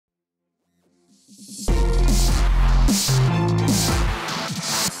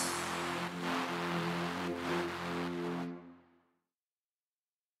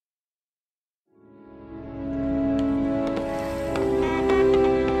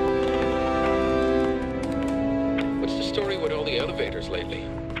lately?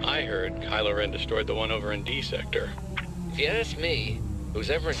 I heard Kylo Ren destroyed the one over in D sector. If you ask me, who's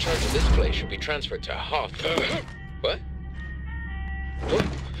ever in charge of this place should be transferred to Hoth. What? What?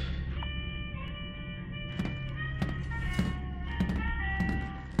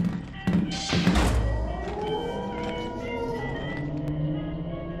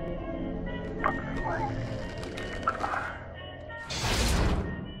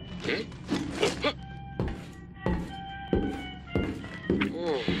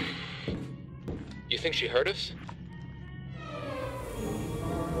 You think she heard us?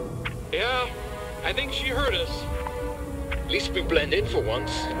 Yeah, I think she heard us. At least we blend in for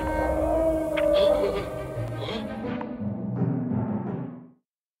once.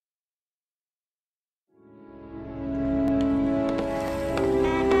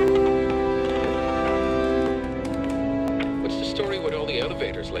 What's the story with all the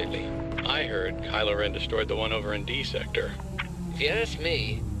elevators lately? I heard Kylo Ren destroyed the one over in D sector. If you ask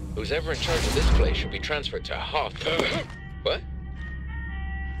me, who's ever in charge of this place should be transferred to Hoth. What?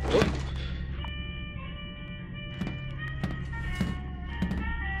 What?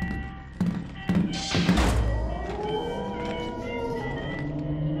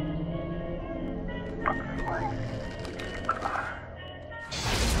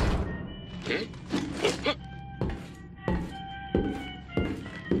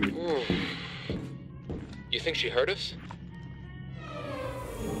 You think she heard us?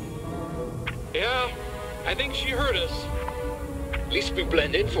 Yeah, I think she heard us. At least we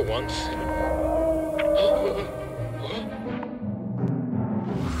blend in for once.